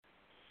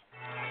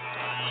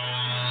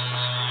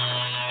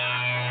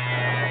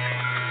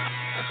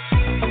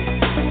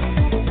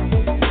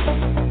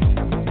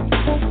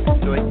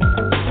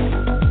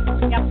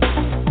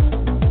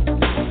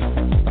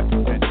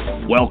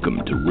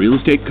Welcome to Real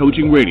Estate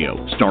Coaching Radio,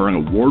 starring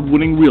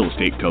award-winning real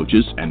estate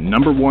coaches and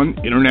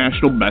 #1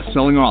 international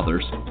best-selling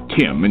authors,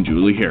 Tim and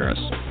Julie Harris.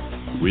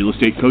 Real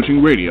Estate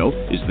Coaching Radio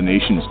is the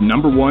nation's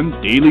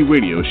 #1 daily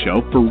radio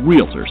show for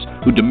realtors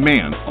who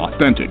demand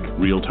authentic,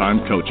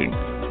 real-time coaching.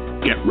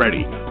 Get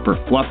ready for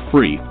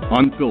fluff-free,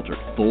 unfiltered,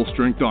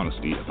 full-strength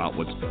honesty about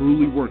what's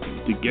truly working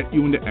to get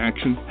you into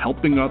action,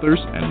 helping others,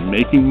 and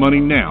making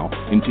money now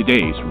in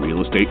today's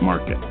real estate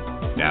market.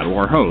 Now to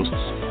our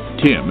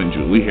hosts, Tim and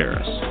Julie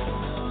Harris.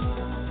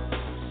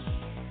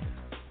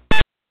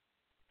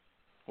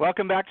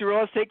 Welcome back to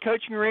Real Estate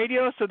Coaching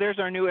Radio. So there's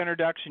our new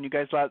introduction. You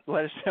guys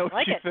let us know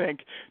what you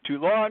think. Too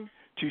long?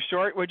 Too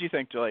short? What do you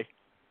think, Julie?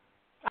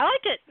 I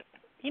liked it.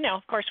 You know,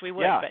 of course we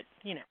would, but,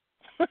 you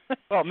know.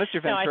 Well,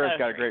 Mr. Ventura's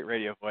got a great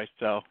radio voice,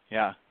 so,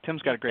 yeah.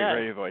 Tim's got a great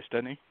radio voice,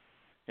 doesn't he?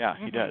 Yeah,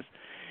 he does.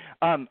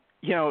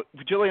 You know,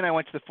 Julie and I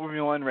went to the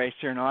Formula One race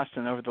here in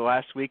Austin over the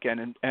last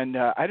weekend, and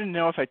I didn't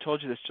know if I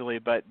told you this, Julie,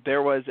 but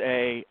there was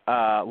a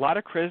lot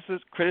of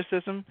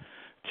criticism.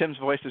 Tim's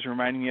voice is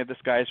reminding me of this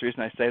guy's the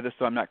reason I say this,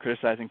 so I'm not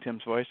criticizing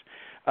Tim's voice.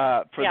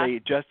 That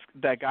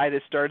guy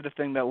that started the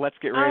thing, that Let's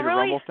Get Ready to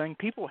Rumble thing.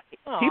 People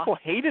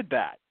hated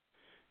that.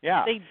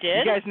 Yeah, they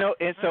did. You guys know,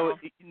 and so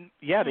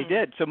they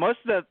did. So most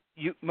of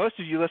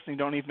you listening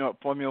don't even know what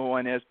Formula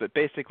One is, but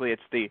basically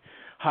it's the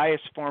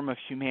highest form of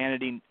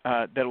humanity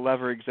that'll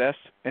ever exist,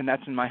 and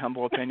that's in my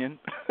humble opinion.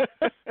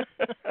 Not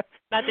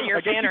that you're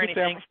a fan or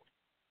anything.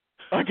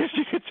 I guess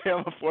you could say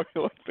I'm a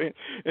Formula One fan.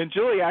 And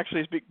Julie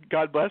actually,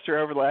 God bless her,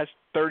 over the last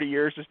 30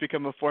 years has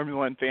become a Formula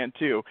One fan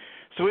too.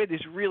 So we had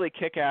these really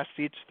kick-ass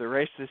seats to the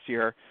race this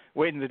year.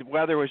 The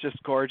weather was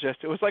just gorgeous.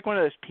 It was like one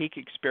of those peak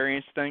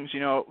experience things, you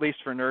know, at least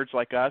for nerds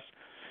like us.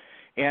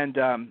 And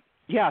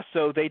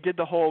so they did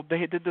this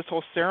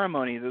whole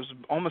ceremony that was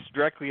almost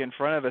directly in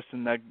front of us.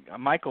 And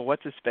Michael,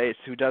 what's his face,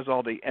 who does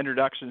all the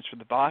introductions for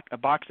the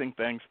boxing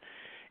things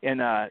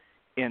in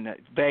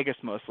Vegas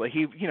mostly.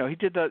 He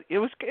did it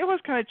was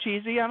kind of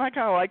cheesy, and I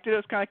kind of liked it. It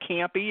was kind of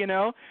campy, you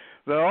know.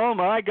 But oh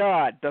my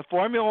God, the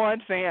Formula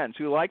One fans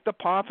who like the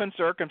pomp and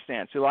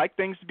circumstance, who like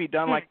things to be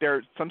done like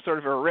they're some sort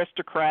of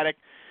aristocratic,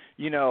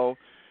 you know,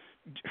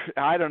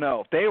 I don't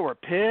know. They were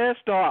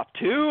pissed off.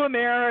 Too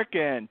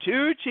American,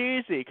 too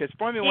cheesy, because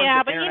Formula One's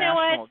an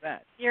international event. Yeah, but you know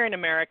what? You're in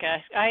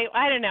America.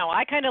 I don't know.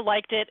 I kind of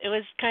liked it. It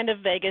was kind of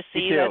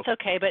Vegas-y. That's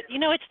okay. But, you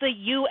know, it's the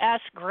U.S.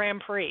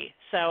 Grand Prix.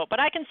 So, but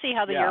I can see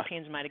how the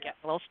Europeans might have gotten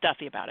a little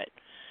stuffy about it.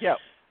 Yeah,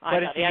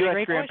 but it's a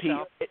U.S. Grand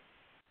Prix.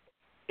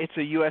 It's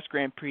a U.S.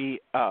 Grand Prix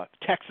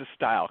Texas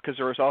style, because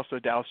there was also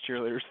Dallas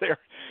cheerleaders there.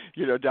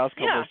 You know, Dallas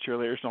Cowboys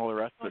cheerleaders and all the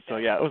rest of it. So,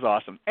 yeah, it was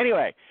awesome.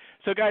 Anyway,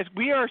 so, guys,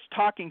 we are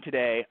talking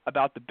today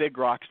about the Big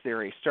Rocks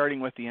theory, starting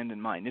with the end in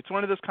mind. It's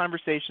one of those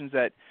conversations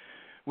that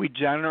we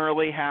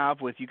generally have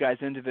with you guys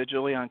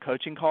individually on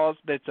coaching calls.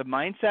 It's a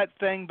mindset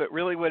thing, but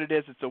really what it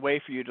is, it's a way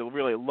for you to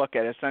really look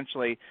at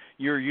essentially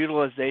your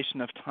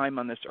utilization of time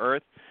on this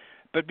earth.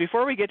 But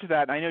before we get to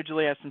that, I know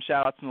Julie has some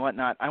shout-outs and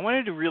whatnot. I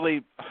wanted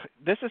to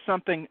this is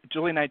something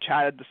Julie and I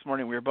chatted this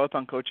morning. We were both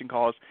on coaching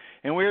calls,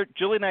 and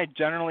Julie and I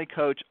generally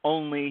coach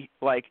only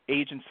like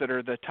agents that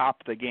are the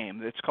top of the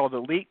game. It's called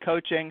Elite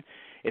Coaching.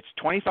 It's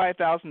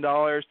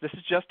 $25,000. This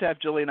is just to have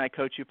Julie and I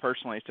coach you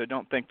personally, so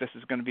don't think this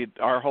is going to be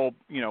our whole,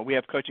 you know, we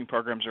have coaching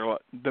programs that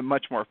are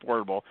much more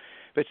affordable.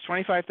 But it's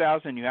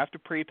 $25,000. You have to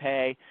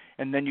prepay,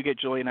 and then you get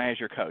Julie and I as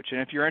your coach.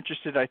 And if you're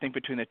interested, I think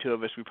between the two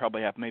of us, we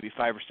probably have maybe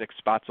 5 or 6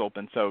 spots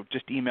open. So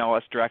just email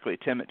us directly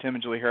at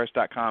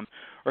tim@timandjulieharris.com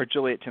or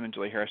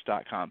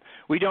julie@timandjulieharris.com.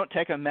 We don't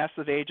take a mess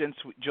of agents.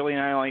 Julie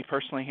and I only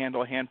personally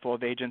handle a handful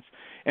of agents,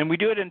 and we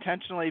do it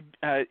intentionally.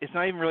 It's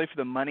not even really for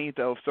the money,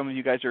 though. Some of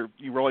you guys are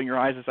rolling your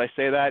eyes as I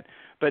say that.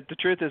 But the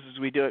truth is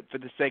we do it for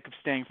the sake of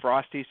staying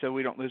frosty so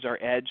we don't lose our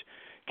edge.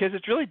 Because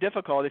it's really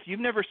difficult. If you've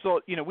never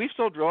sold, you know, we've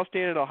sold real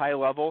estate at a high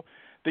level,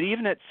 but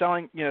even at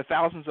selling, you know,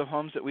 thousands of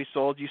homes that we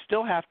sold, you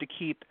still have to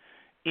keep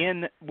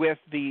in with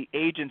the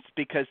agents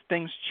because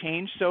things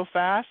change so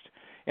fast.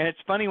 And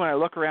it's funny when I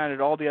look around at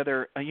all the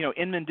other, you know,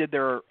 Inman did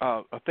their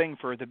a thing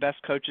for the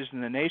best coaches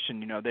in the nation.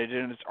 You know, they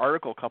did this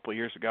article a couple of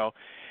years ago.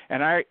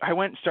 And I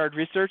went and started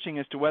researching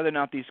as to whether or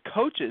not these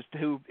coaches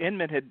who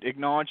Inman had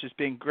acknowledged as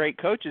being great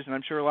coaches, and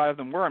I'm sure a lot of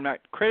them were, I'm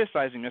not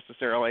criticizing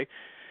necessarily,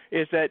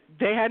 is that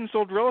they hadn't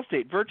sold real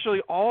estate. Virtually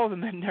all of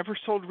them had never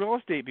sold real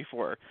estate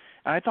before.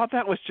 And I thought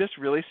that was just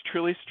really,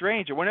 truly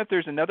strange. I wonder if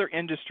there's another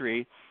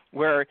industry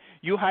where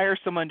you hire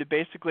someone to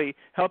basically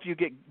help you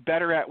get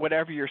better at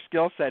whatever your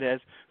skill set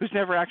is who's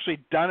never actually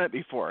done it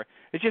before.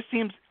 It just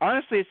seems,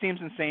 honestly, it seems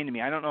insane to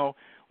me. I don't know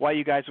why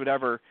you guys would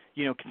ever,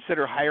 you know,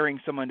 consider hiring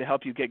someone to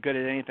help you get good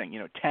at anything, you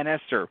know,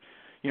 tennis or,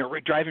 you know,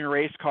 driving a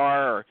race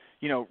car or,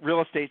 you know,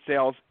 real estate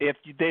sales if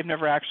they've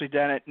never actually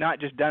done it, not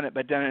just done it,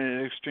 but done it at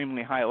an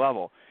extremely high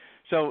level.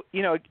 So,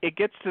 you know, it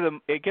gets to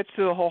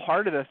the whole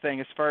heart of the thing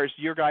as far as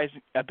your guys'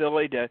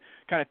 ability to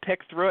kind of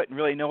pick through it and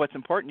really know what's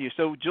important to you.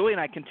 So Julie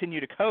and I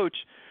continue to coach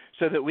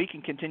so that we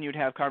can continue to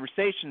have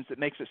conversations that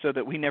makes it so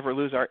that we never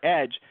lose our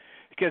edge.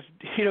 Because,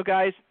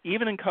 guys,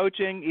 even in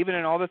coaching, even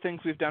in all the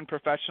things we've done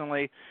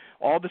professionally,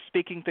 all the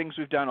speaking things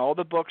we've done, all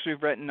the books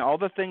we've written, all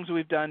the things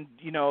we've done,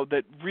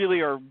 that really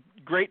are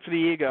great for the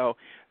ego,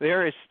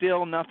 there is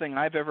still nothing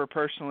I've ever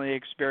personally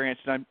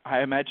experienced, and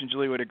I imagine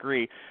Julie would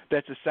agree,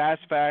 that's as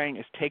satisfying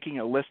as taking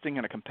a listing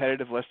in a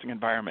competitive listing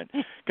environment.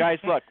 Guys,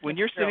 look, when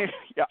you're sitting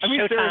 –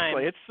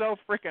 seriously, it's so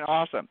freaking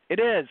awesome. It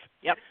is.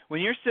 Yep.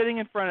 When you're sitting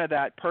in front of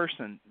that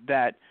person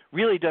that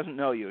really doesn't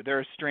know you,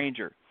 they're a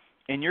stranger,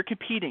 and you're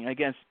competing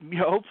against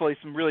hopefully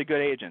some really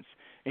good agents,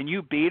 and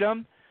you beat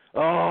them,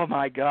 oh,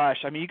 my gosh.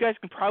 I mean, you guys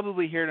can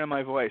probably hear it in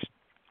my voice.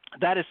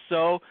 That is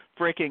so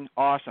freaking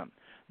awesome.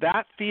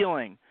 That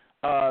feeling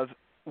of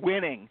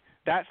winning,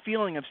 that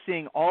feeling of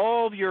seeing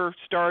all of your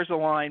stars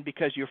align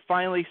because you're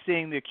finally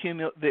seeing the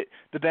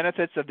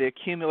benefits of the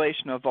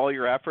accumulation of all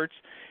your efforts,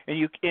 and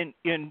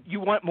you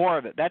want more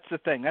of it. That's the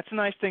thing. That's the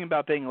nice thing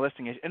about being a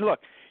listing agent. And look,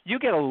 you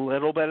get a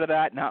little bit of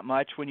that, not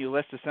much, when you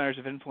list the centers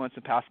of influence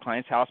in past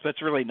clients' house, but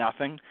it's really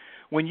nothing.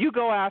 When you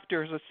go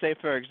after, let's say,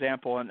 for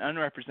example, an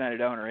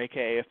unrepresented owner,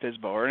 a.k.a. a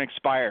FSBO, or an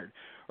expired,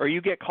 or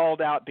you get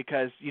called out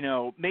because,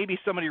 maybe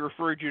somebody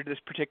referred you to this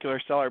particular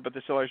seller, but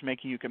the seller's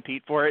making you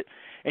compete for it,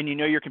 and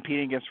you're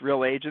competing against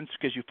real agents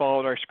because you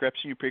followed our scripts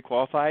and you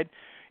pre-qualified,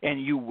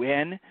 and you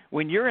win.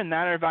 When you're in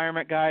that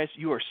environment, guys,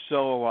 you are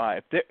so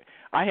alive.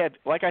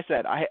 Like I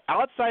said,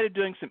 outside of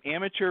doing some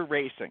amateur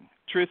racing,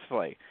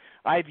 truthfully,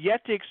 I've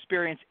yet to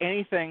experience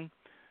anything,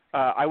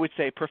 I would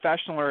say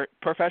professionally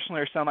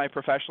or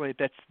semi-professionally,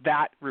 that's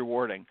that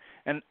rewarding.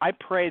 And I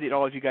pray that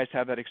all of you guys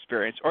have that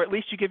experience, or at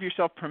least you give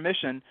yourself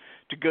permission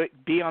to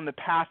be on the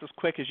path as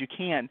quick as you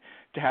can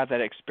to have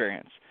that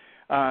experience.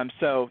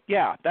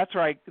 That's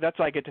where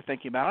I get to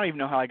thinking about. I don't even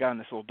know how I got on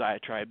this little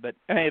diatribe, but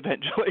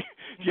eventually,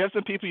 do you have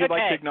some people you'd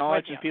like to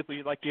acknowledge and people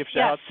you'd like to give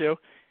shout-outs to?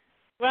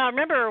 Well,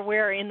 remember,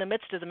 we're in the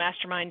midst of the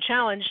Mastermind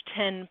Challenge,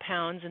 10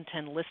 pounds and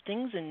 10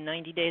 listings in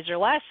 90 days or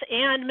less,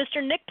 and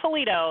Mr. Nick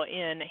Polito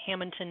in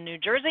Hamilton, New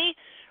Jersey,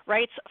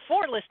 writes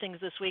 4 listings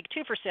this week,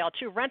 2 for sale,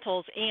 2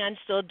 rentals, and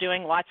still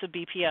doing lots of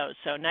BPOs.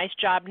 So nice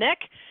job, Nick.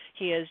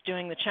 He is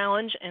doing the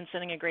challenge and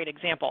setting a great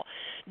example.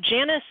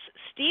 Janice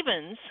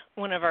Stevens,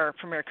 one of our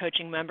Premier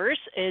Coaching members,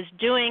 is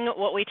doing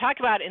what we talk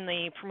about in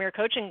the Premier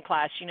Coaching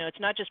class. It's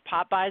not just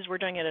pop buys. We're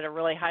doing it at a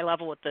really high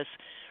level with this,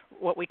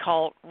 what we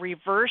call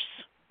reverse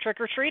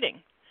trick-or-treating.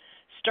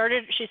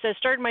 She says,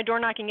 started my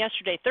door knocking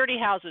yesterday, 30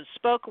 houses,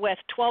 spoke with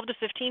 12 to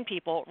 15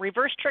 people.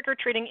 Reverse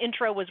trick-or-treating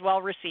intro was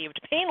well received.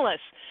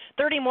 Painless,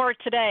 30 more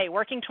today,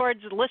 working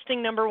towards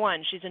listing number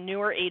 1. She's a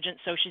newer agent,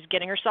 so she's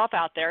getting herself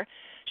out there.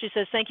 She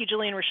says, thank you,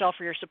 Julie and Rochelle,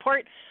 for your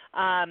support.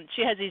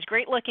 She has these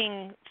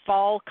great-looking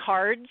fall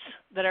cards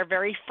that are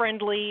very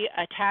friendly,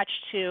 attached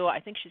to, I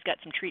think she's got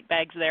some treat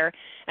bags there.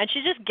 And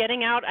she's just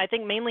getting out, I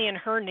think, mainly in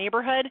her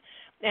neighborhood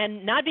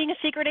and not being a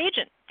secret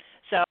agent.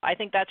 So I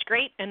think that's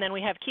great. And then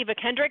we have Kiva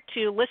Kendrick,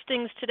 2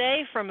 listings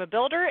today from a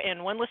builder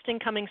and 1 listing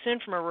coming soon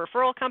from a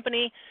referral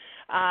company.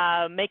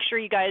 Make sure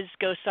you guys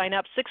go sign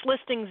up. 6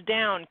 listings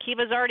down.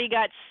 Kiva's already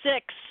got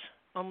 6,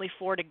 only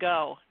 4 to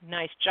go.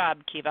 Nice job,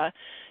 Kiva.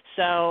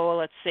 So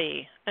let's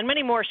see. And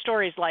many more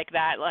stories like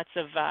that, lots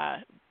of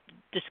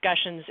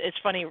discussions. It's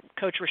funny,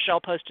 Coach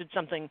Rochelle posted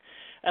something,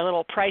 a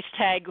little price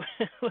tag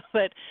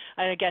that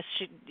I guess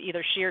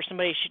either she or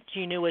somebody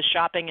she knew was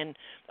shopping, and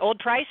old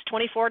price,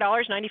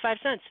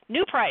 $24.95.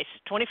 New price,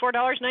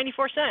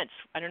 $24.94.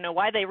 I don't know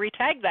why they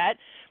retagged that,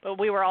 but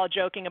we were all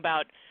joking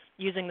about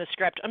using the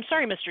script. I'm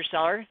sorry, Mr.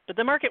 Seller, but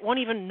the market won't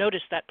even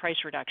notice that price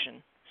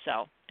reduction.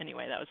 So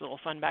anyway, that was a little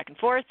fun back and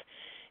forth.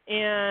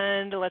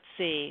 And let's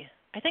see.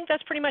 I think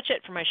that's pretty much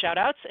it for my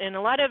shout-outs, and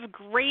a lot of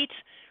great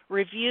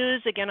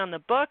reviews, again, on the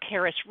book,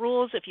 Harris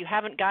Rules. If you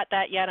haven't got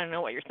that yet, I don't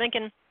know what you're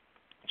thinking.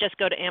 Just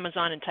go to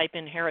Amazon and type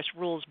in Harris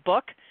Rules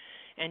book,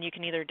 and you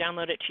can either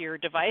download it to your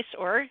device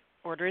or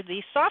order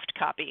the soft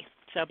copy.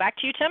 So back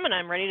to you, Tim, and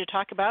I'm ready to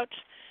talk about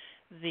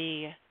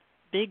the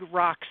big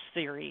rocks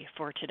theory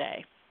for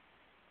today.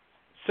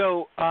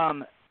 So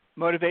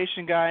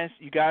motivation, guys,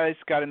 you guys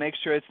got to make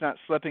sure it's not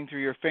slipping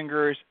through your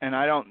fingers.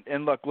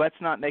 And look, let's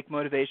not make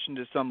motivation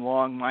to some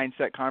long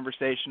mindset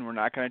conversation. We're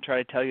not going to try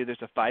to tell you there's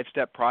a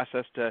 5-step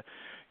process to,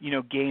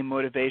 gain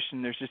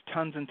motivation. There's just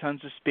tons and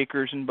tons of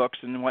speakers and books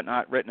and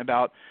whatnot written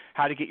about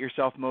how to get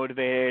yourself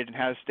motivated and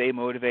how to stay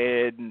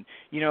motivated. And,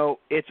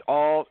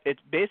 it's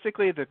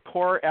basically the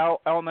core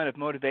element of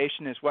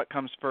motivation is what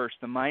comes first,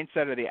 the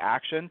mindset or the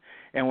action,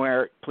 and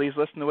where, please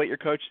listen to what your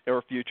coach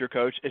or future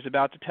coach is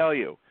about to tell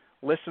you.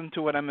 Listen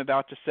to what I'm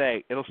about to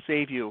say. It'll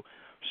save you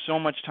so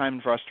much time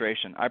and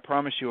frustration. I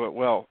promise you it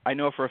will. I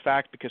know for a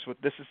fact because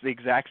this is the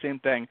exact same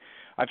thing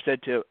I've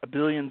said to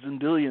billions and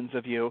billions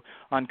of you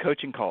on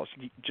coaching calls.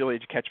 Julie,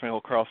 did you catch my little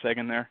Carl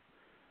Sagan there?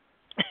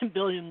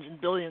 Billions and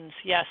billions.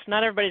 Yes,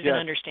 not everybody's going to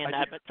understand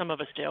that, but some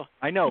of us do.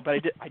 I know, but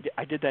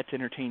I did that to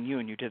entertain you,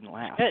 and you didn't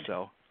laugh. Good.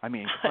 So, I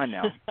mean, come on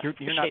now.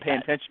 You're not paying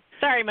attention.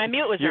 Sorry, my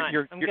mute was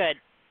on. I'm good.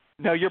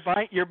 No,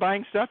 you're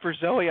buying stuff for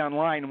Zoe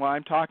online while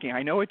I'm talking.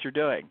 I know what you're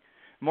doing.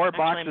 More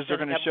boxes are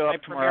going to show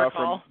up tomorrow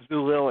from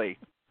Zulily.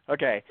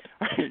 Okay.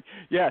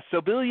 Yeah,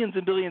 so billions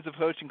and billions of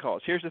coaching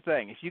calls. Here's the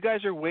thing. If you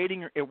guys are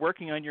working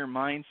on your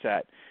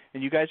mindset,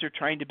 and you guys are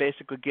trying to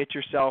basically get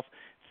yourself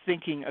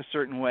thinking a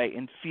certain way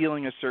and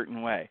feeling a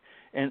certain way,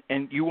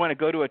 and you want to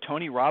go to a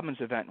Tony Robbins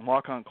event and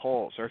walk on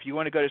coals, or if you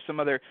want to go to some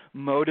other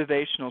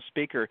motivational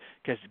speaker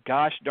because,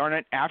 gosh darn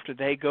it, after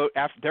they're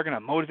going to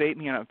motivate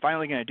me and I'm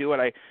finally going to do what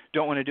I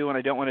don't want to do and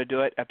I don't want to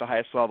do it at the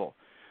highest level.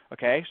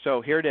 Okay,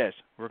 so here it is.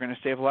 We're going to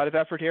save a lot of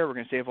effort here. We're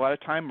going to save a lot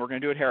of time. We're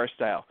going to do it Harris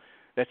style.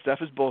 That stuff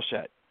is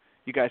bullshit.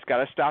 You guys got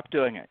to stop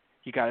doing it.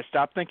 You got to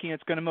stop thinking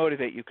it's going to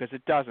motivate you, because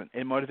it doesn't.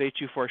 It motivates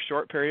you for a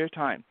short period of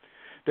time.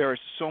 There is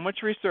so much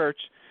research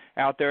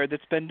out there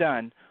that's been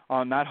done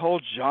on that whole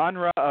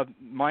genre of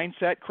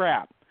mindset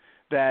crap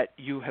that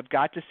you have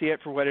got to see it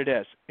for what it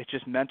is. It's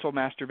just mental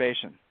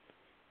masturbation.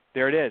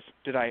 There it is.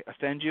 Did I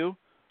offend you?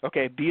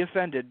 Okay, be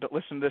offended, but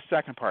listen to the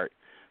second part.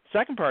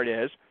 Second part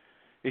is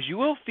you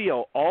will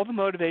feel all the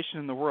motivation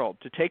in the world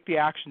to take the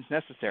actions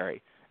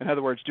necessary. In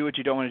other words, do what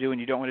you don't want to do and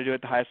you don't want to do it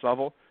at the highest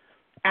level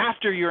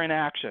after you're in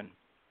action,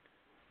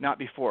 not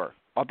before.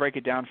 I'll break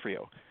it down for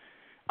you.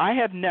 I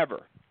have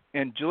never,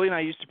 and Julie and I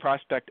used to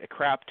prospect a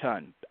crap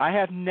ton. I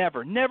have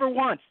never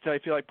once did I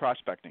feel like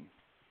prospecting.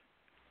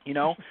 You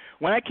know,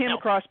 when I came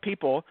across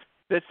people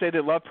that say they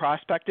love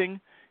prospecting,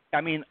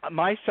 I mean,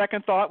 my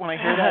second thought when I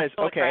hear that is,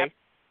 okay,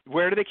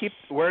 where do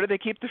they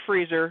keep the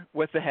freezer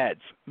with the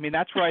heads? I mean,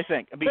 that's what I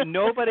think. I mean,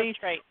 nobody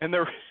right.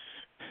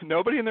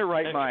 Nobody in their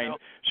right mind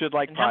should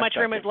like and prospecting. How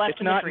much room is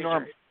left in the freezer?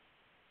 Normal.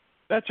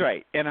 That's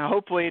right, and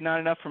hopefully not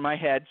enough for my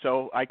head,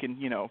 so I can,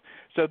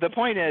 So the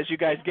point is, you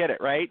guys get it,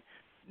 right?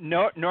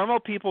 No, normal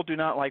people do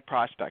not like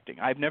prospecting.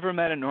 I've never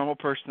met a normal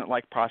person that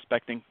liked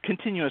prospecting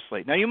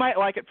continuously. Now, you might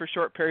like it for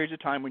short periods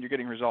of time when you're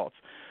getting results,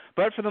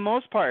 but for the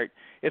most part,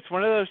 it's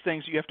one of those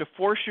things you have to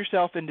force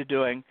yourself into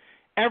doing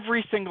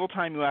every single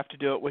time you have to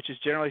do it, which is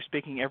generally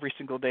speaking every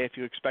single day if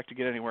you expect to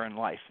get anywhere in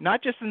life.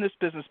 Not just in this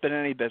business, but in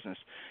any business.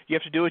 You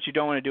have to do what you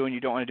don't want to do, and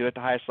you don't want to do it at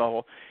the highest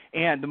level.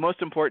 And the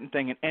most important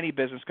thing in any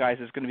business, guys,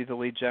 is going to be the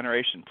lead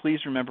generation. Please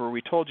remember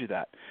we told you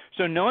that.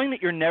 So knowing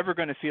that you're never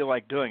going to feel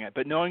like doing it,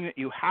 but knowing that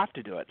you have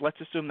to do it,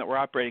 let's assume that we're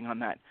operating on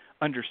that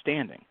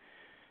understanding.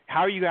 How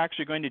are you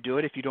actually going to do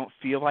it if you don't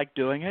feel like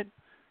doing it?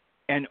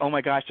 And, oh,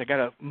 my gosh, I got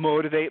to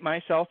motivate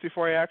myself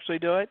before I actually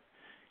do it?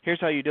 Here's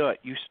how you do it.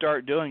 You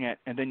start doing it,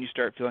 and then you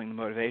start feeling the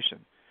motivation.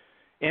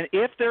 And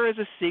if there is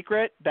a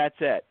secret, that's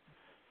it.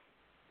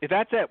 If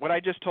that's it, what I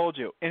just told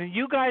you. And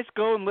you guys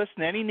go and listen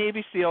to any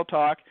Navy SEAL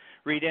talk,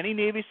 read any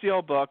Navy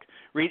SEAL book,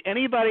 read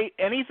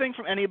anything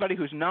from anybody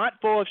who's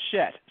not full of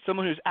shit,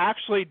 someone who's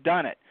actually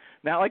done it.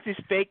 Not like these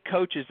fake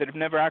coaches that have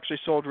never actually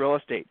sold real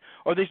estate,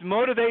 or these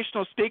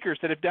motivational speakers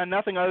that have done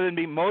nothing other than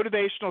be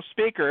motivational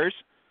speakers.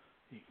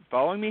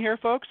 Following me here,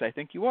 folks? I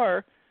think you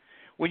are.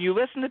 When you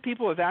listen to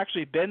people who have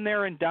actually been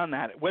there and done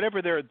that,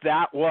 whatever their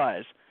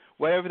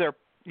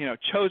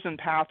chosen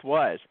path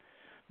was,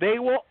 they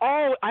will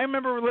all. I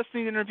remember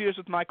listening to interviews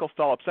with Michael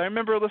Phelps. I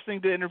remember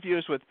listening to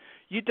interviews with.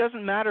 It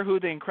doesn't matter who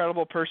the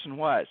incredible person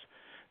was.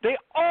 They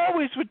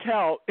always would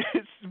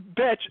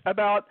bitch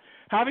about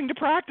having to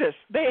practice.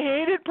 They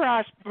hated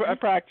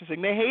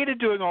practicing. They hated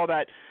doing all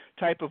that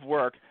type of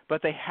work,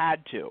 but they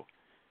had to.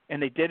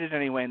 And they did it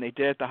anyway, and they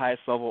did it at the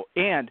highest level.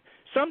 And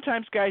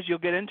sometimes, guys, you'll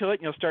get into it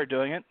and you'll start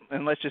doing it,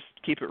 and let's just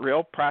keep it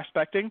real,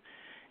 prospecting,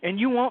 and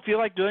you won't feel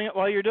like doing it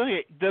while you're doing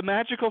it. The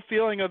magical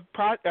feeling of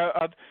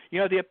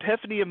the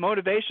epiphany of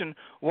motivation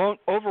won't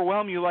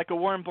overwhelm you like a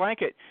warm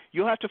blanket.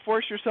 You'll have to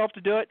force yourself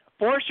to do it.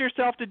 Force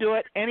yourself to do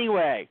it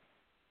anyway.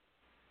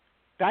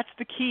 That's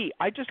the key.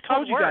 I just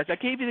told you guys. I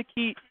gave you the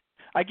key.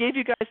 I gave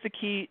you guys the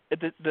key,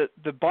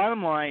 the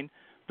bottom line.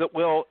 That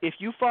will, if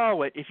you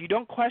follow it, if you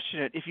don't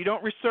question it, if you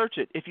don't research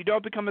it, if you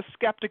don't become a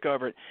skeptic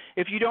over it,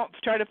 if you don't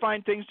try to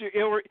find things,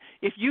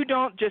 if you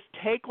don't just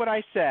take what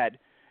I said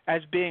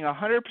as being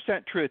 100%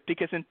 truth,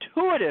 because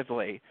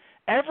intuitively,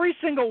 every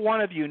single one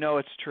of you know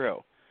it's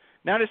true.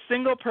 Not a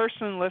single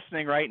person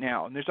listening right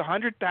now, and there's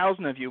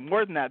 100,000 of you,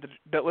 more than that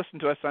that listen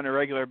to us on a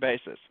regular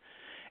basis.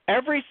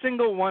 Every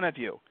single one of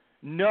you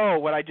know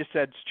what I just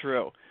said is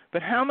true.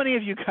 But how many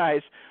of you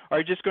guys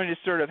are just going to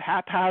sort of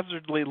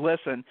haphazardly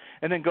listen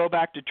and then go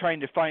back to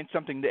trying to find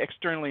something to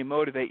externally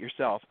motivate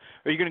yourself?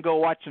 Or you're going to go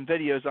watch some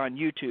videos on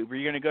YouTube, or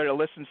you're going to go to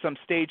listen to some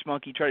stage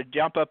monkey try to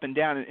jump up and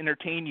down and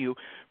entertain you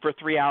for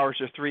 3 hours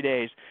or 3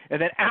 days.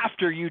 And then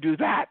after you do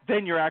that,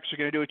 then you're actually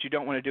going to do what you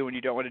don't want to do, and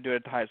you don't want to do it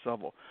at the highest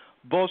level.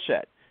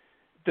 Bullshit.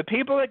 The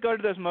people that go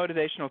to those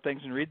motivational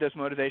things and read those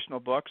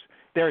motivational books,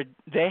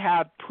 they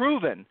have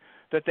proven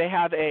that they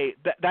have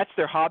that's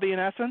their hobby in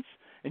essence.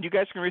 And you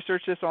guys can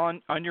research this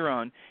on your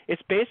own.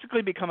 It's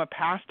basically become a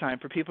pastime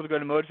for people to go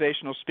to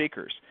motivational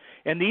speakers.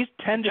 And these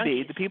tend to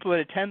be, the people that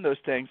attend those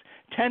things,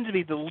 tend to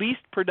be the least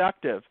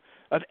productive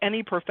of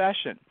any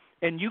profession.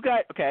 And you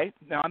guys, okay,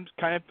 now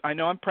I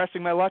know I'm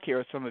pressing my luck here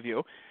with some of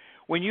you.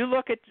 When you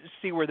look at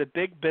see where the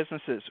big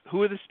businesses,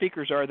 who are the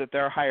speakers are that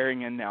they're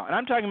hiring in now. And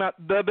I'm talking about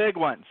the big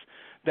ones.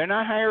 They're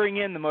not hiring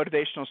in the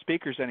motivational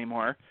speakers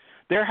anymore.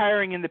 They're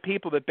hiring in the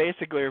people that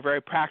basically are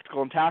very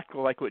practical and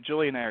tactical, like what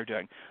Julie and I are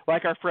doing.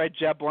 Like our friend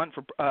Jeb Blunt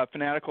for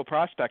Fanatical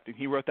Prospecting.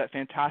 He wrote that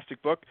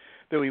fantastic book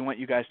that we want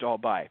you guys to all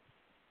buy.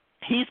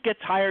 He gets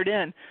hired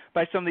in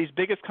by some of these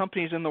biggest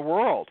companies in the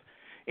world.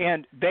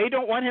 And they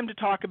don't want him to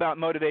talk about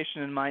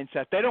motivation and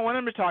mindset. They don't want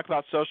him to talk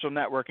about social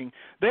networking.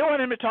 They want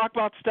him to talk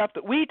about stuff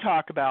that we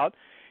talk about.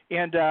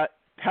 And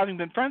having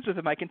been friends with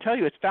him, I can tell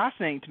you it's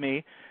fascinating to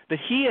me that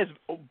he is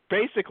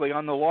basically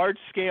on the large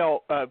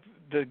scale of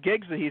the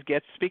gigs that he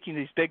gets speaking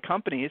to these big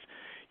companies.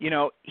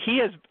 He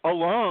is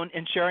alone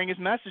in sharing his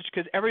message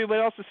because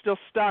everybody else is still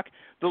stuck.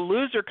 The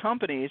loser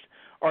companies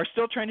are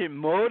still trying to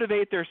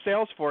motivate their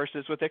sales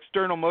forces with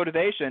external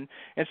motivation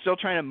and still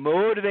trying to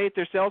motivate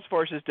their sales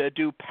forces to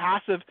do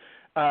passive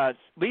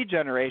lead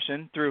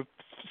generation through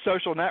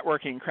social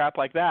networking, crap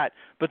like that.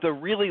 But the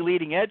really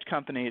leading edge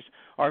companies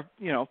are,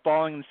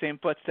 following the same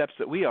footsteps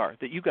that we are,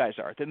 that you guys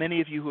are, that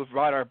many of you who have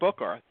bought our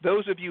book are.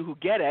 Those of you who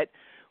get it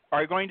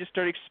are going to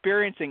start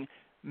experiencing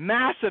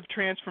massive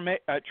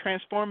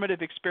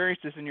transformative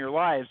experiences in your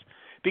lives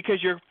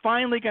because you're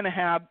finally going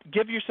to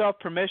give yourself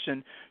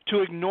permission to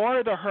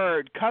ignore the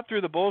herd, cut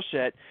through the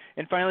bullshit,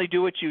 and finally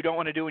do what you don't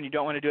want to do and you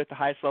don't want to do at the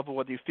highest level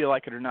whether you feel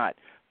like it or not.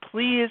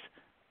 Please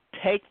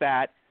take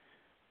that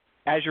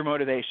as your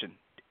motivation.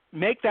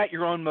 Make that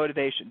your own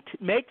motivation.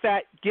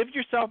 Give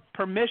yourself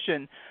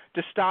permission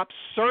to stop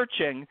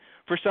searching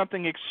for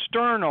something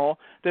external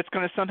that's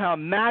going to somehow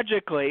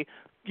magically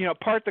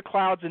part the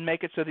clouds and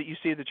make it so that you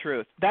see the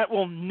truth. That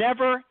will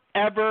never,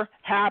 ever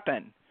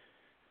happen.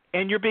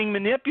 And you're being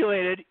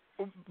manipulated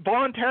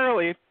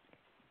voluntarily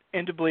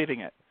into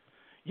believing it.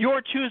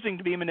 You're choosing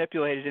to be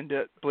manipulated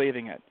into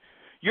believing it.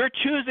 You're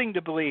choosing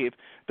to believe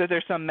that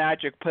there's some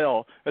magic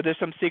pill or there's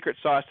some secret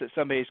sauce that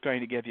somebody's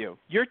going to give you.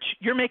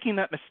 You're making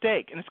that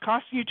mistake, and it's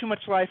costing you too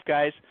much life,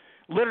 guys.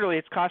 Literally,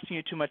 it's costing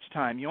you too much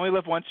time. You only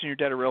live once and you're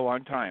dead a real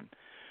long time.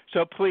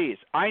 So please,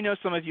 I know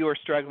some of you are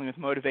struggling with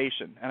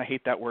motivation, and I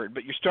hate that word,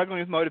 but you're struggling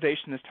with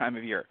motivation this time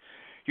of year.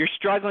 You're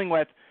struggling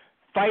with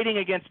fighting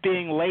against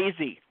being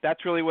lazy.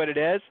 That's really what it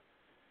is,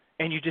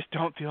 and you just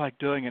don't feel like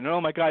doing it. And oh,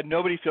 my God,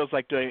 nobody feels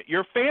like doing it.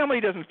 Your family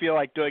doesn't feel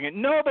like doing it.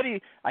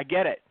 Nobody. I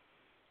get it.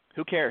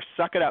 Who cares?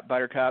 Suck it up,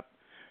 Buttercup.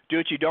 Do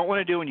what you don't want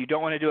to do, and you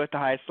don't want to do it at the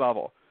highest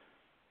level.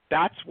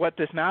 That's what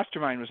this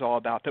mastermind was all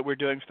about that we're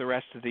doing for the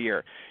rest of the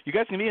year. You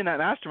guys can be in that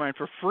mastermind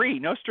for free,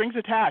 no strings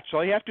attached.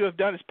 All you have to have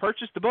done is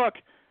purchase the book.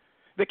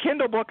 The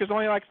Kindle book is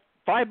only like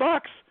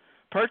 $5.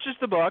 Purchase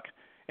the book,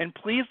 and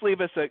please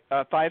leave us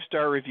a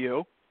 5-star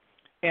review.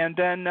 And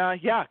then,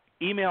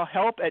 email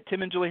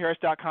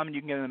help@timandjulieharris.com, and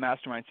you can get in the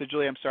mastermind. So,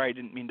 Julie, I'm sorry, I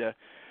didn't mean to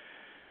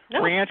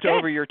rant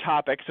over your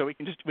topic, so we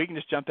can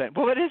just jump in.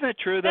 Well, isn't it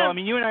true, though? Yeah. I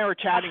mean, you and I were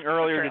chatting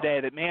earlier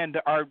today that, man,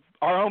 our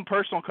own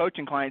personal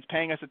coaching clients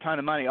paying us a ton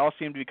of money all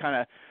seem to be kind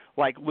of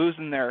like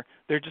losing they're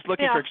just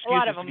looking for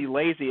excuses to be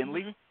lazy.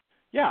 And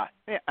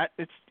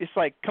it's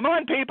like, come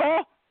on,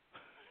 people.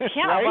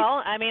 Yeah, right?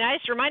 Well, I mean, I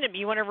just reminded me,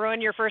 you want to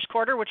ruin your first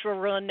quarter, which will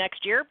ruin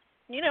next year,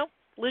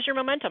 lose your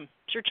momentum.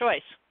 It's your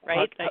choice,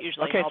 right? That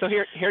usually helps. So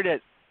here it is.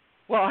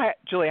 Well,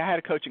 Julie, I had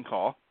a coaching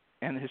call,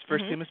 and his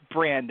first name is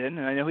Brandon,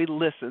 and I know he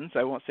listens.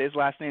 I won't say his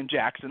last name,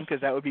 Jackson,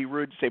 because that would be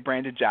rude to say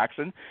Brandon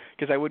Jackson,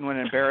 because I wouldn't want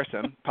to embarrass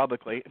him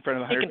publicly in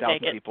front of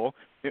 100,000 people.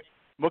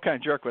 What kind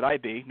of jerk would I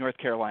be? North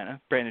Carolina,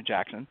 Brandon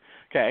Jackson.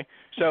 Okay.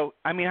 So,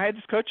 I mean, I had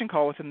this coaching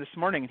call with him this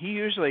morning, and he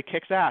usually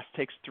kicks ass,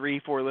 takes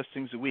 3-4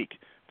 listings a week.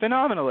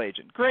 Phenomenal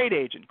agent, great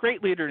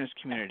leader in his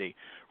community,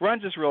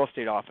 runs his real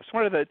estate office.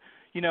 One of the,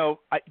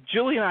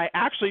 Julie and I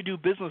actually do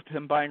business with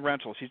him buying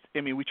rentals.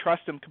 We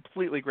trust him,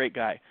 completely great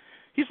guy.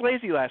 He's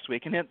lazy last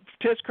week, and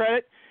to his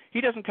credit,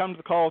 he doesn't come to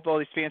the call with all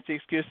these fancy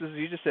excuses.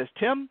 He just says,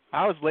 Tim,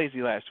 I was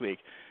lazy last week.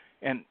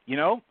 And,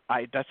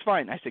 that's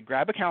fine. I said,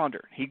 grab a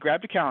calendar. He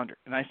grabbed a calendar,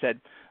 and I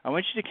said, I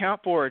want you to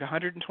count forward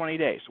 120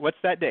 days. What's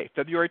that day?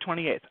 February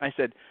 28th. I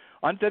said,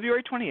 on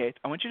February 28th,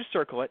 I want you to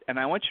circle it, and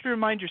I want you to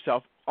remind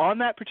yourself on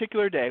that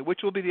particular day, which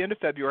will be the end of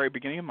February,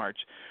 beginning of March,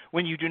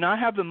 when you do not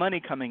have the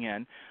money coming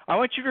in, I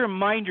want you to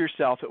remind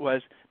yourself it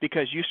was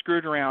because you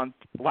screwed around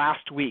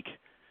last week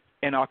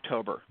in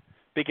October,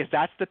 because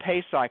that's the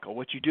pay cycle.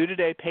 What you do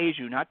today pays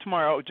you, not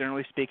tomorrow,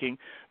 generally speaking,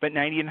 but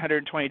 90 and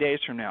 120 days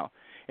from now.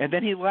 And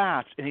then he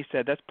laughed, and he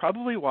said, that's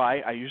probably why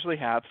I usually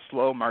have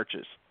slow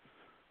marches.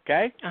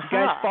 Okay? You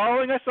guys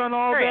following us on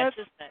all this?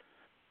 Isn't it?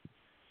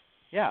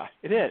 Yeah,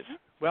 it is.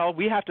 Well,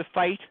 we have to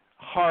fight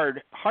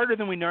harder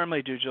than we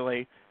normally do,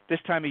 Julie, this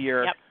time of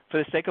year, for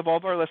the sake of all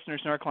of our listeners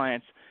and our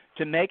clients,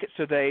 to make it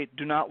so they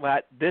do not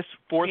let this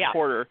fourth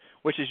quarter,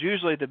 which is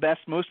usually the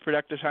best, most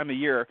productive time of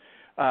year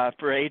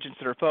for agents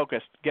that are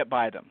focused, get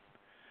by them.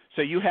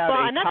 So you have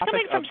and that's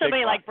coming from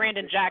somebody like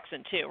Brandon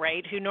Jackson too,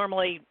 right? Who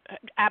normally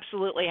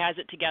absolutely has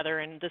it together,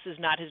 and this is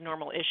not his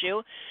normal issue.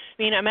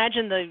 I mean,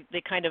 imagine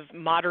the kind of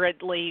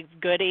moderately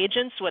good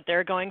agents, what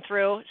they're going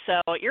through. So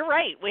you're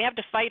right. We have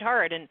to fight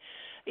hard, and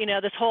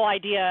this whole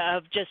idea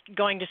of just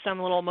going to some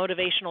little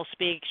motivational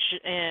speech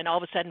and all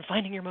of a sudden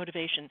finding your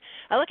motivation.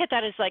 I look at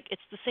that as like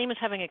it's the same as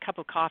having a cup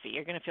of coffee.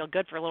 You're going to feel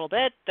good for a little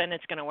bit, then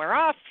it's going to wear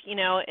off.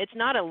 It's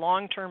not a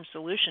long-term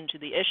solution to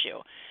the issue.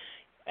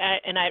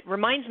 and it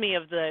reminds me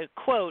of the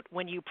quote,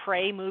 when you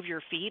pray, move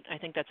your feet. I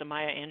think that's a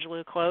Maya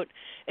Angelou quote.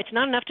 It's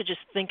not enough to just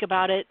think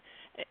about it.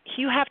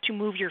 You have to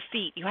move your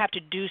feet. You have to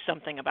do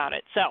something about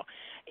it. So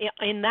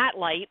in that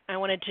light, I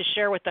wanted to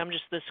share with them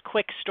just this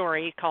quick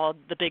story called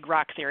the Big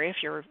Rock Theory, if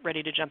you're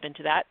ready to jump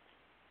into that.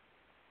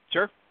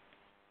 Sure.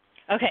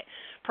 Okay,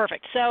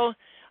 perfect. So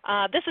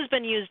this has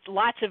been used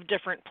lots of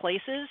different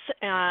places.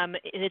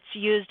 It's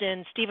used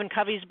in Stephen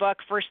Covey's book,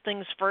 First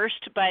Things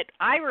First, but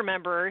I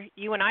remember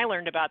you and I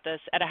learned about this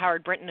at a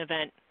Howard Brinton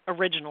event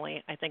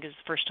originally, I think is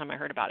the first time I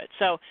heard about it.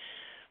 So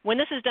when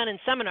this is done in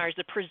seminars,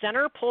 the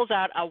presenter pulls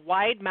out a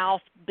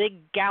wide-mouthed, big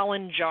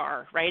gallon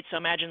jar, right? So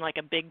imagine like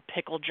a big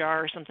pickle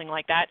jar or something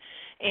like that,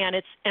 and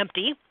it's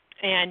empty.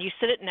 And you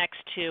sit it next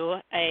to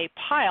a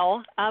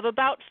pile of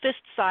about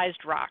fist-sized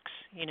rocks,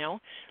 a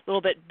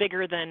little bit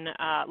bigger than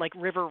like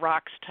river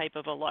rocks type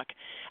of a look.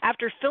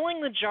 After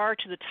filling the jar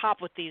to the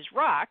top with these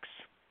rocks,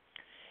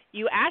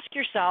 you ask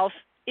yourself,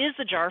 is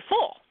the jar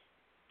full?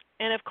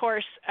 And of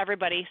course,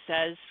 everybody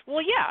says,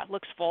 well, yeah, it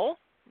looks full.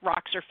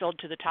 Rocks are filled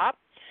to the top.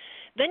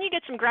 Then you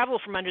get some gravel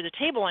from under the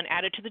table and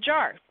add it to the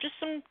jar, just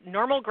some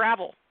normal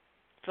gravel.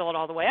 Fill it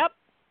all the way up,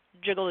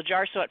 jiggle the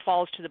jar so it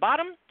falls to the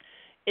bottom.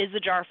 Is the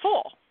jar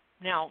full?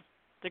 Now,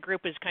 the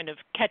group is kind of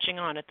catching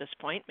on at this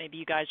point. Maybe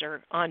you guys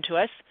are on to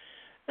us.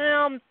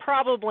 Well,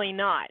 probably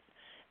not.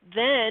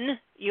 Then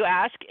you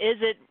ask, is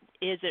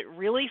it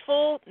really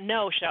full?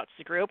 No, shouts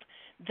the group.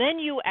 Then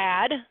you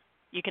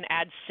can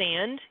add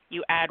sand,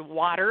 you add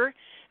water,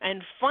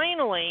 and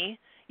finally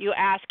you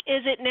ask,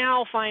 is it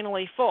now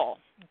finally full?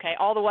 Okay,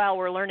 all the while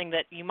we're learning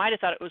that you might have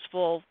thought it was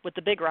full with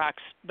the big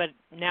rocks, but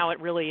now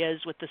it really is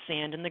with the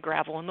sand and the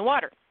gravel and the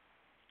water.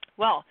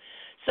 Well,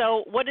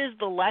 so what is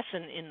the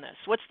lesson in this?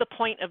 What's the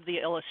point of the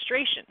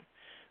illustration?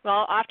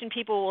 Well, often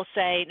people will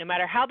say, no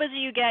matter how busy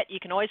you get, you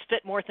can always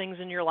fit more things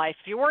in your life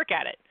if you work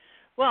at it.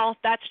 Well,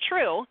 that's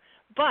true,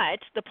 but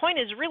the point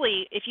is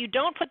really, if you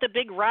don't put the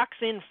big rocks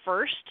in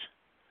first,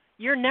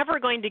 you're never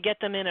going to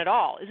get them in at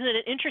all. Isn't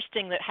it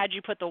interesting that had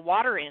you put the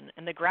water in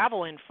and the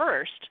gravel in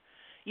first,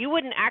 you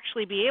wouldn't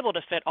actually be able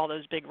to fit all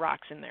those big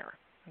rocks in there,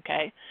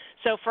 okay?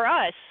 So for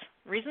us,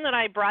 the reason that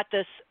I brought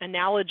this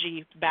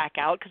analogy back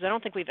out, because I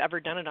don't think we've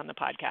ever done it on the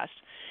podcast,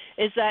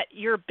 is that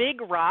your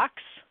big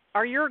rocks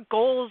are your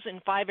goals in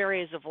 5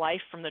 areas of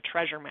life from the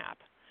treasure map.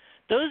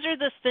 Those are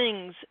the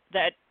things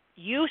that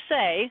you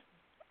say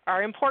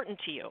are important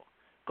to you.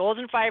 Goals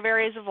in 5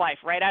 areas of life,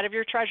 right out of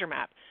your treasure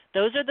map.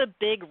 Those are the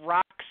big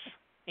rocks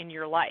in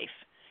your life.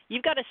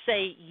 You've got to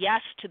say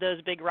yes to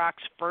those big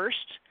rocks first,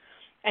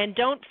 and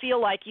don't feel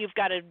like you've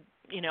got to,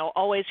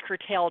 always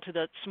curtail to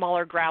the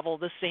smaller gravel,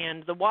 the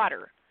sand, the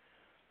water.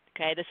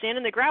 Okay, the sand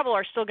and the gravel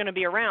are still going to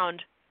be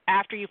around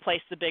after you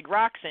place the big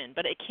rocks in,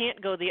 but it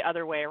can't go the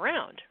other way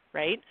around,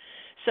 right?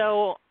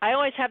 So I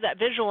always have that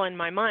visual in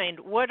my mind.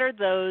 What are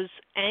those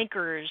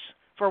anchors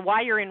for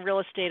why you're in real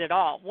estate at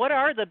all? What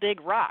are the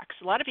big rocks?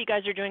 A lot of you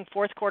guys are doing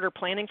fourth quarter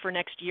planning for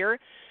next year.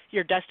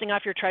 You're dusting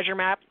off your treasure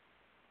map,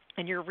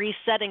 and you're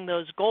resetting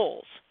those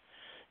goals.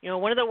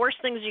 One of the worst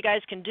things you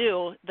guys can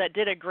do that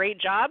did a great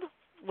job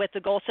with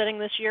the goal setting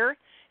this year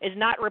is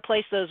not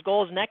replace those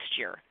goals next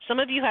year. Some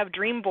of you have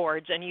dream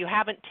boards and you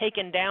haven't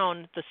taken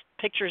down the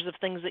pictures of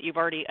things that you've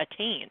already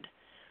attained.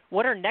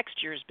 What are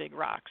next year's big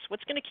rocks?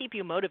 What's going to keep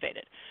you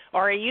motivated?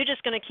 Or are you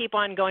just going to keep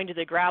on going to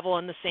the gravel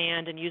and the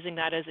sand and using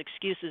that as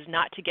excuses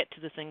not to get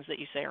to the things that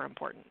you say are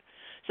important?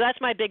 So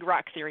that's my big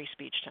rock theory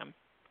speech, Tim.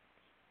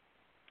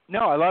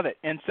 No, I love it.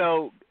 And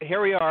so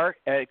here we are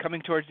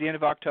coming towards the end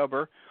of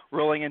October,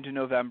 rolling into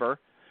November.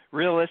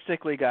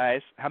 Realistically,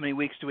 guys, how many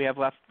weeks do we have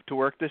left to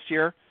work this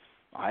year?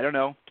 I don't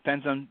know.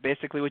 Depends on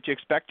basically what you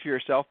expect for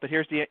yourself. But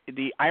here's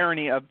the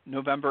irony of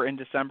November and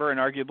December, and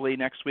arguably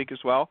next week as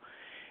well,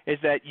 is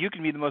that you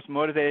can be the most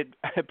motivated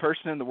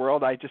person in the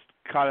world. I just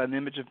caught an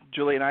image of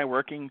Julie and I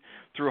working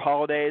through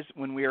holidays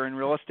when we were in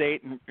real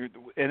estate, and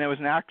it was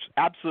an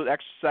absolute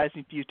exercise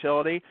in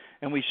futility,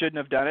 and we shouldn't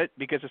have done it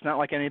because it's not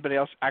like anybody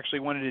else actually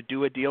wanted to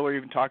do a deal or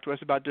even talk to us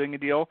about doing a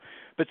deal.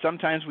 But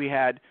sometimes we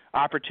had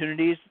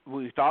opportunities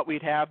we thought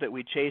we'd have that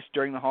we chased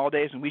during the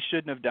holidays, and we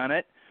shouldn't have done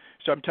it.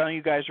 So I'm telling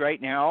you guys right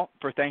now,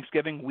 for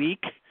Thanksgiving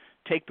week,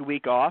 take the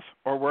week off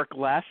or work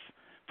less.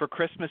 For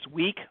Christmas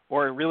week,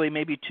 or really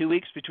maybe 2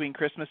 weeks between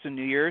Christmas and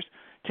New Year's,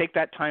 take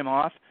that time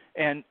off.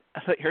 And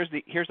here's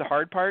the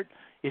hard part,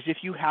 is if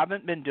you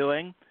haven't been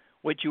doing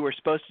what you were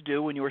supposed to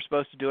do when you were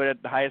supposed to do it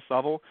at the highest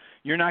level,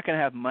 you're not going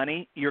to have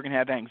money. You're going to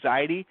have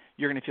anxiety.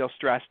 You're going to feel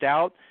stressed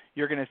out.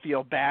 You're going to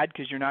feel bad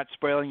because you're not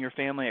spoiling your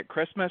family at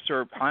Christmas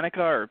or Hanukkah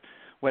or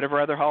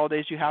whatever other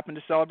holidays you happen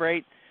to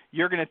celebrate.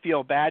 You're going to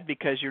feel bad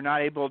because you're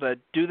not able to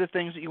do the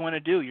things that you want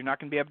to do. You're not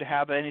going to be able to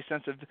have any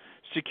sense of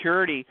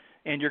security,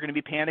 and you're going to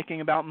be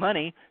panicking about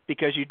money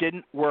because you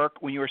didn't work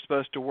when you were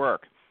supposed to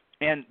work.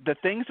 And the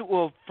things that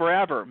will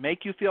forever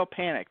make you feel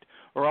panicked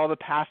are all the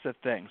passive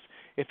things.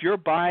 If you're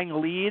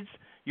buying leads,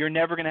 you're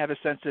never going to have a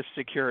sense of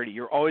security.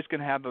 You're always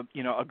going to have a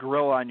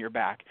gorilla on your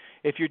back.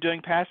 If you're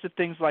doing passive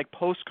things like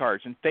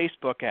postcards and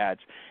Facebook ads,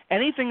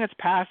 anything that's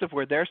passive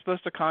where they're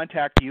supposed to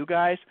contact you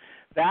guys,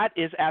 that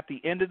is at the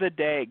end of the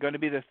day going to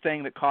be the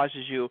thing that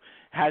causes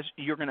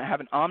you're going to have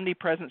an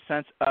omnipresent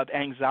sense of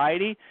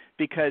anxiety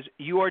because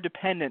you are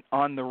dependent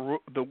on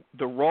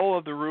the roll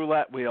of the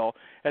roulette wheel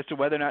as to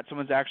whether or not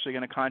someone's actually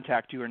going to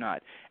contact you or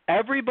not.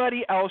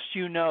 Everybody else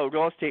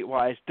real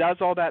estate-wise, does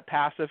all that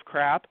passive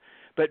crap,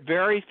 but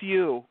very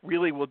few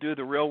really will do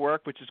the real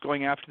work, which is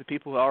going after the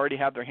people who already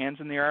have their hands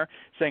in the air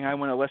saying, I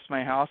want to list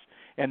my house,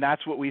 and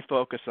that's what we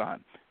focus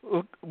on.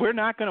 Look, we're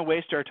not going to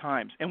waste our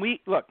times. And we've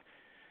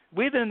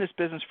been in this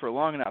business for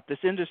long enough, this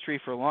industry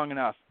for long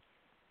enough,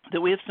 that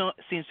we have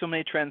seen so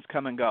many trends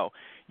come and go.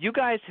 You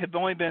guys have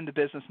only been in the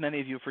business, many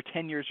of you, for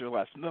 10 years or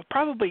less.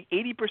 Probably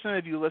 80%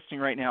 of you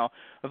listening right now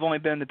have only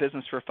been in the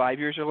business for 5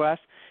 years or less.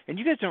 And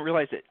you guys don't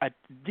realize that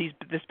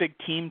this big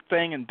team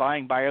thing and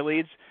buying buyer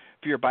leads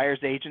for your buyer's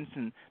agents,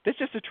 and that's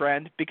just a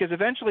trend because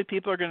eventually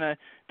people are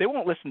they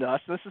won't listen to us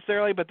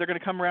necessarily, but they're going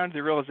to come around to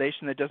the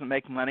realization that it doesn't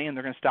make money and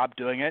they're going to stop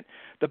doing it.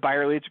 The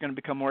buyer leads are going to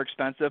become more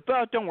expensive,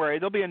 but don't worry,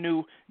 there'll be a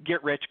new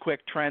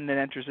get-rich-quick trend that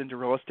enters into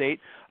real estate.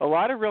 A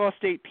lot of real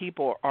estate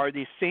people are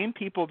the same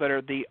people that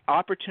are the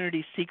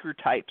opportunity seeker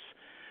types.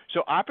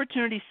 So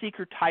opportunity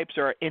seeker types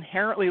are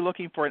inherently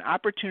looking for an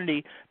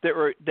opportunity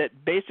that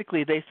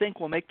basically they think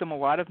will make them a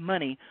lot of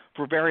money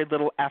for very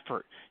little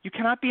effort. You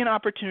cannot be an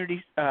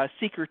opportunity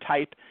seeker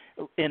type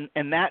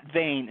in that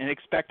vein and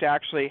expect to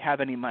actually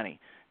have any money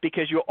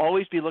because you'll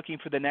always be looking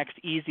for the next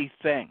easy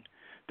thing.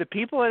 The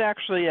people that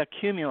actually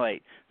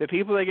accumulate, the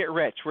people that get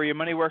rich, where your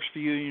money works for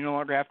you and you no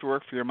longer have to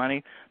work for your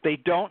money, they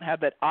don't have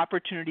that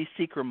opportunity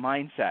seeker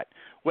mindset.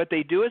 What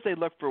they do is they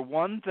look for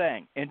one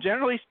thing. And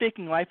generally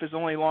speaking, life is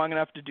only long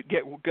enough to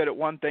get good at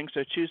one thing,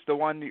 so choose the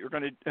one that you're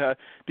going to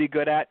be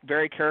good at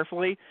very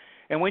carefully.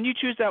 And when you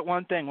choose that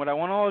one thing, what I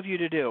want all of you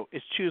to do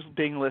is choose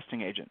being a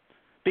listing agent.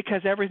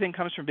 Because everything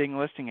comes from being a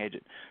listing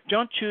agent.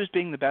 Don't choose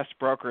being the best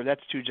broker.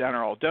 That's too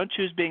general. Don't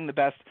choose being the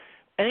best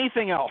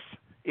anything else.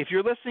 If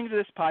you're listening to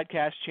this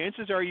podcast,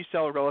 chances are you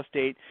sell real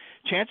estate.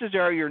 Chances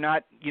are you're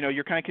not,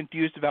 you're kind of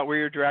confused about where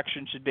your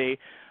direction should be.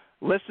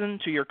 Listen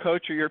to your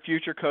coach or your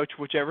future coach,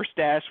 whichever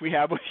status we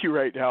have with you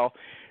right now,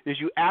 is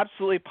you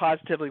absolutely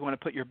positively want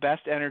to put your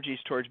best energies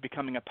towards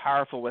becoming a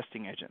powerful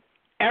listing agent.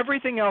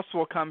 Everything else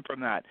will come from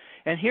that.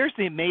 And here's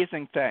the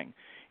amazing thing.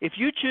 If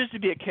you choose to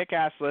be a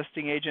kick-ass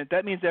listing agent,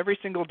 that means every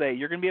single day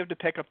you're going to be able to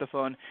pick up the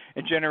phone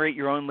and generate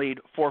your own lead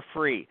for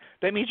free.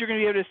 That means you're going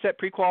to be able to set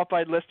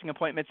pre-qualified listing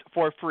appointments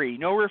for free,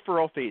 no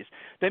referral fees.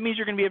 That means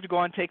you're going to be able to go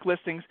on and take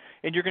listings,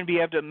 and you're going to be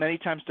able to many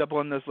times double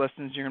in those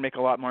listings. You're going to make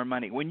a lot more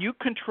money. When you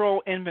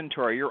control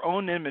inventory, your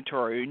own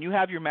inventory, and you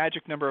have your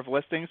magic number of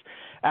listings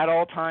at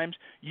all times,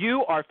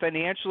 you are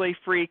financially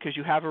free because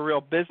you have a real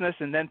business,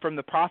 and then from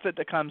the profit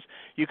that comes,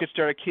 you could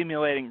start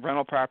accumulating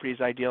rental properties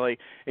ideally,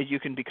 and you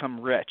can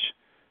become rich.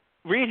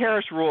 Read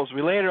Harris Rules.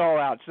 We laid it all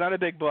out. It's not a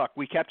big book.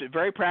 We kept it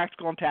very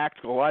practical and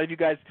tactical. A lot of you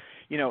guys,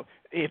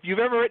 if you've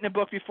ever written a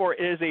book before,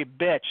 it is a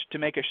bitch to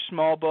make a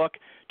small book,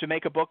 to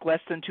make a book less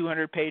than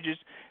 200 pages,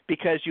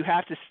 because you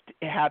have to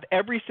have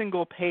every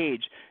single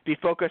page be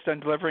focused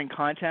on delivering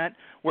content,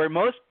 where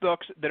most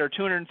books that are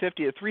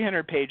 250 to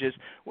 300 pages,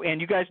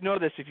 and you guys know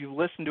this if you've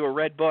listened to or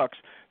read books,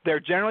 they're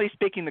generally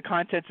speaking the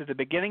contents at the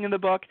beginning of the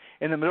book,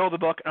 in the middle of the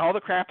book, and all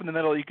the crap in the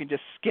middle you can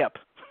just skip.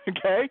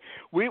 Okay,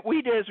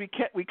 we did is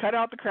we cut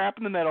out the crap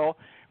in the middle,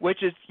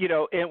 which is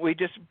and we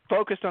just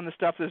focused on the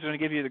stuff that's going to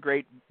give you the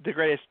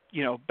greatest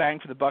bang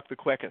for the buck the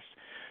quickest.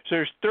 So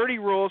there's 30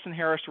 rules in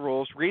Harris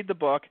Rules. Read the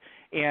book,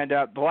 and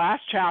the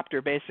last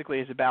chapter basically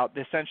is about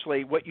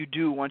essentially what you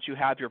do once you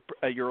have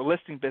your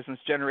listing business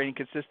generating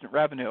consistent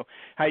revenue,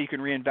 how you can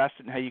reinvest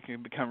it, and how you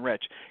can become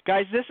rich.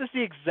 Guys, this is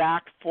the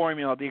exact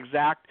formula, the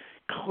exact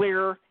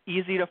clear,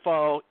 easy to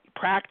follow,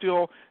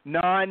 practical,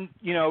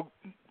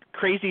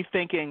 crazy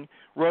thinking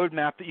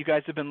roadmap that you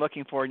guys have been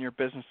looking for in your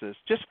businesses.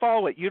 Just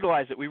follow it,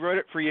 utilize it. We wrote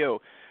it for you.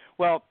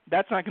 Well,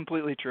 that's not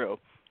completely true.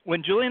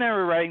 When Julie and I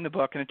were writing the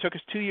book, and it took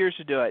us 2 years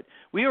to do it,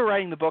 we were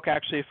writing the book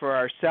actually for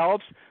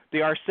ourselves,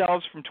 the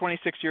ourselves from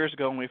 26 years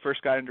ago when we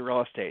first got into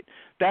real estate.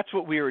 That's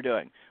what we were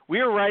doing.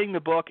 We were writing the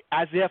book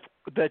as if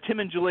the Tim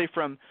and Julie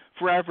from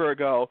forever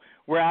ago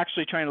were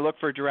actually trying to look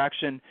for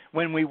direction.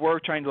 When we were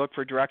trying to look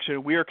for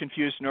direction, we were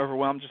confused and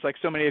overwhelmed, just like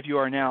so many of you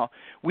are now.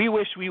 We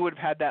wish we would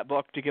have had that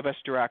book to give us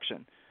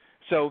direction.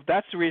 So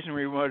that's the reason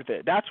we wrote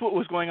it. That's what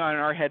was going on in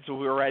our heads when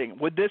we were writing.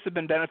 Would this have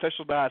been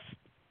beneficial to us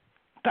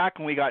back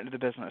when we got into the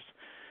business?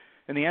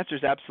 And the answer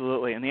is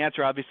absolutely. And the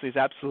answer obviously is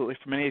absolutely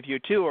for many of you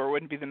too, or it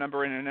wouldn't be the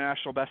 #1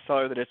 international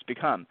bestseller that it's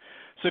become.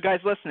 So guys,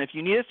 listen, if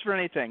you need us for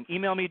anything,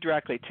 email me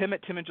directly,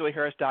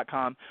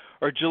 tim@timandjulieharris.com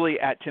or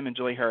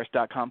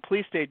julie@timandjulieharris.com.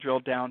 Please stay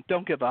drilled down.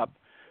 Don't give up.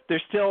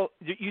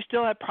 You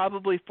still have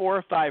probably 4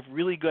 or 5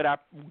 really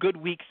good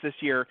weeks this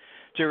year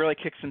to really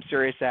kick some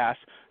serious ass.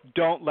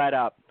 Don't let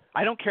up.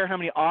 I don't care how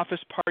many office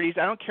parties.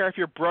 I don't care if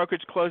your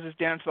brokerage closes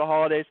down for the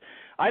holidays.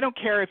 I don't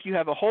care if you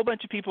have a whole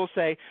bunch of people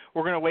say,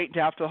 we're going to wait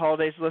until after the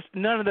holidays list.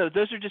 None of those.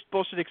 Those are just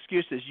bullshit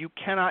excuses. You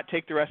cannot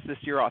take the rest of this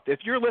year off. If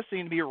you're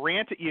listening to me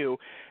rant at you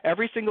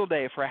every single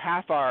day for a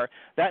half hour,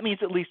 that means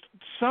at least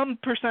some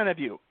percent of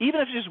you,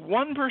 even if just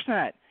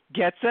 1%,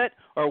 gets it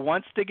or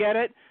wants to get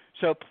it.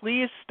 So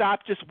please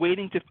stop just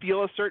waiting to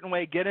feel a certain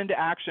way. Get into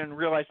action and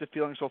realize the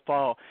feelings will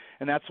follow.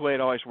 And that's the way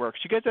it always works.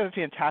 You guys have a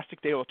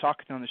fantastic day. We'll talk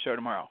to you on the show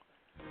tomorrow.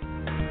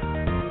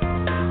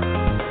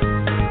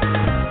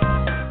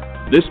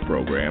 This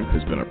program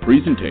has been a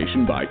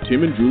presentation by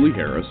Tim and Julie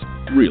Harris,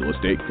 Real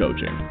Estate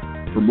Coaching.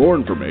 For more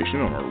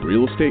information on our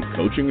real estate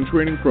coaching and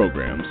training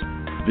programs,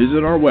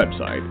 visit our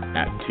website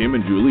at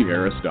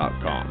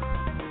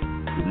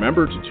timandjulieharris.com.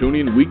 Remember to tune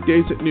in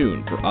weekdays at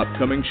noon for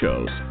upcoming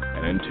shows.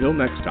 And until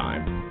next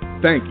time,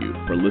 thank you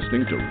for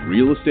listening to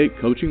Real Estate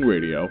Coaching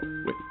Radio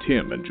with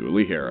Tim and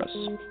Julie Harris.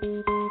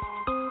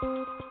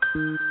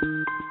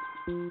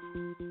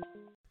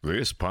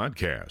 This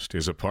podcast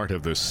is a part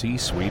of the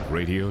C-Suite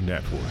Radio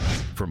Network.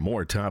 For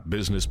more top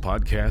business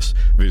podcasts,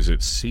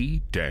 visit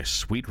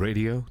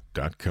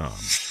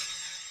c-suiteradio.com.